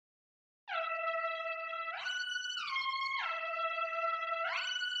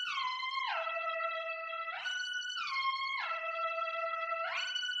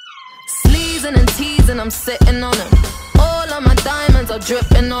sleazin and teasin, I'm sitting on him. All of my diamonds are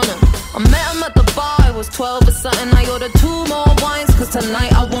dripping on him. I met him at the bar, it was 12 or something. I ordered 2 more wines, cause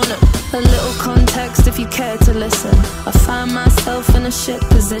tonight I want him. A little context if you care to listen. I find myself in a shit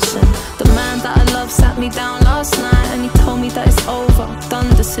position. The man that I love sat me down last night and he told me that it's over, done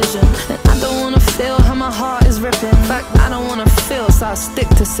decision. And I don't wanna feel how my heart is ripping. In fact, I don't wanna feel, so I stick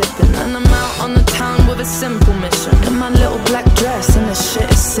to sipping. And I'm out on the town with a simple mission. In my little black dress and the shit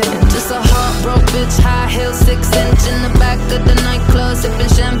is sitting. Just a heartbroken bitch, high heel, 6-inch in the back of the nightclub, sipping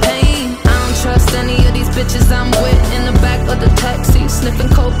champagne. I don't trust any of these bitches I'm with. In the back of the taxi, sniffing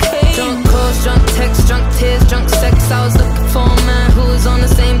cocaine. Drunk calls, drunk texts, drunk tears, drunk sex. I was looking for a man who was on the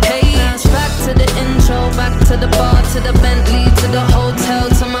same page. Back to the intro, back to the bar, to the Bentley, to the hotel,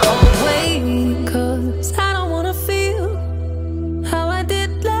 to my old way. Cause I don't wanna feel how I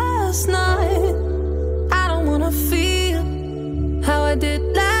did last night. I don't wanna feel how I did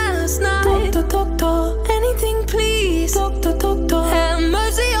last night. Doctor, anything please. Doctor, have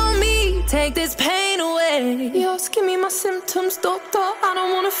mercy on me. Take this pain away. Just give me my symptoms, doctor. I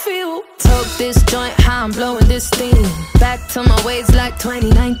don't wanna feel. Took this joint, how I'm blowing this steam. Back to my ways like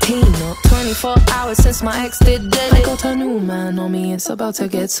 2019. Or 24 hours since my ex did dead. I got a new man on me, it's about to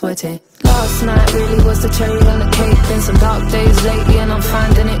get sweaty. Last night really was the cherry on the cake. Been some dark days lately and I'm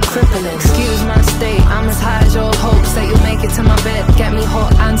finding it crippling. Excuse my state, I'm as high as your hopes that you'll make it to my bed. Get me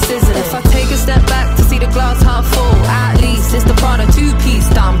hot and sizzling. If I take a step back to see the glass half full, at least it's the Prada 2-piece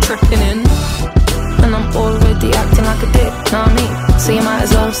that I'm tripping in. And I'm already acting like a dick, know what I mean? So you might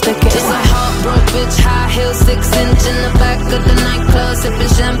as well stick it. Just a heartbroken bitch, high heel, 6-inch in the back of the nightclub, sipping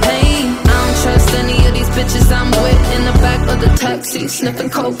champagne. I don't trust any of these bitches I'm with. In the back of the taxi,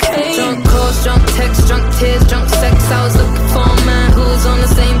 sniffing cocaine. Drunk calls, drunk texts, drunk tears, drunk sex. I was looking for a man who was on the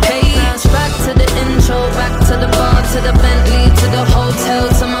same page. Back to the intro, back to the bar, to the Bentley, to the hotel,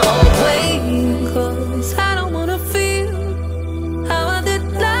 to my old way. Cause I don't wanna feel how I did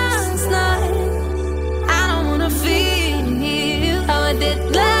last night. I don't wanna feel how I did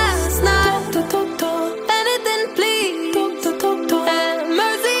last night. Doctor, anything please. Doctor, have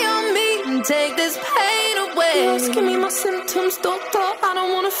mercy on me and take this pain away. Just give me my symptoms, doctor. I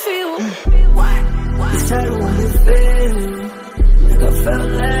don't wanna feel. Cause I don't wanna feel like I felt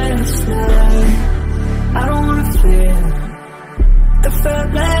last night. I don't wanna feel like I felt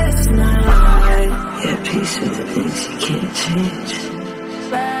last night. Yeah, peace with the things you can't change.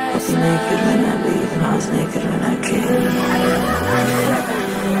 I was naked when I leave and I was naked when I came.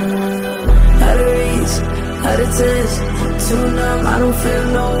 Out of reach, out of touch, too numb, I don't feel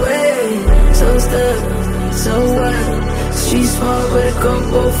no way. So stuck, so what? Street smart, but it come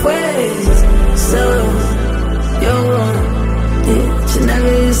both ways. So, you're wrong, yeah, you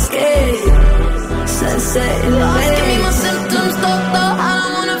never escape. Sunset in the bay. Give me my symptoms, doctor. I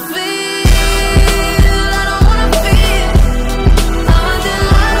don't wanna feel.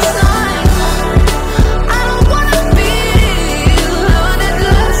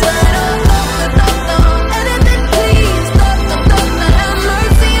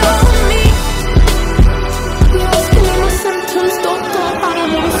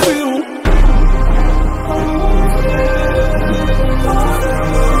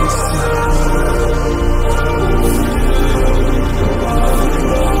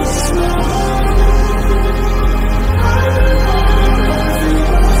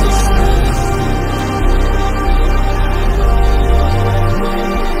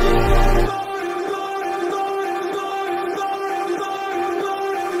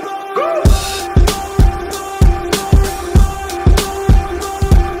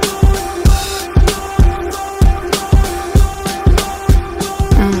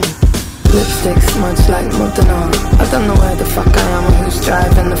 Lipstick smudged like something. I don't know where the fuck I am or who's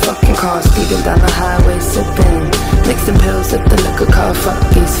driving the fucking car. Speeding down the highway, sipping, mixing pills at the liquor car. Fuck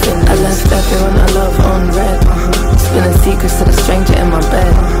these fins. I left everyone I love on red. Spilling secrets to the stranger in my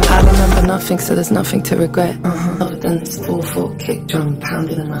bed. I remember nothing, so there's nothing to regret. Other than this 4/4 kick drum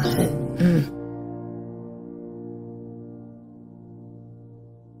pounding in my head.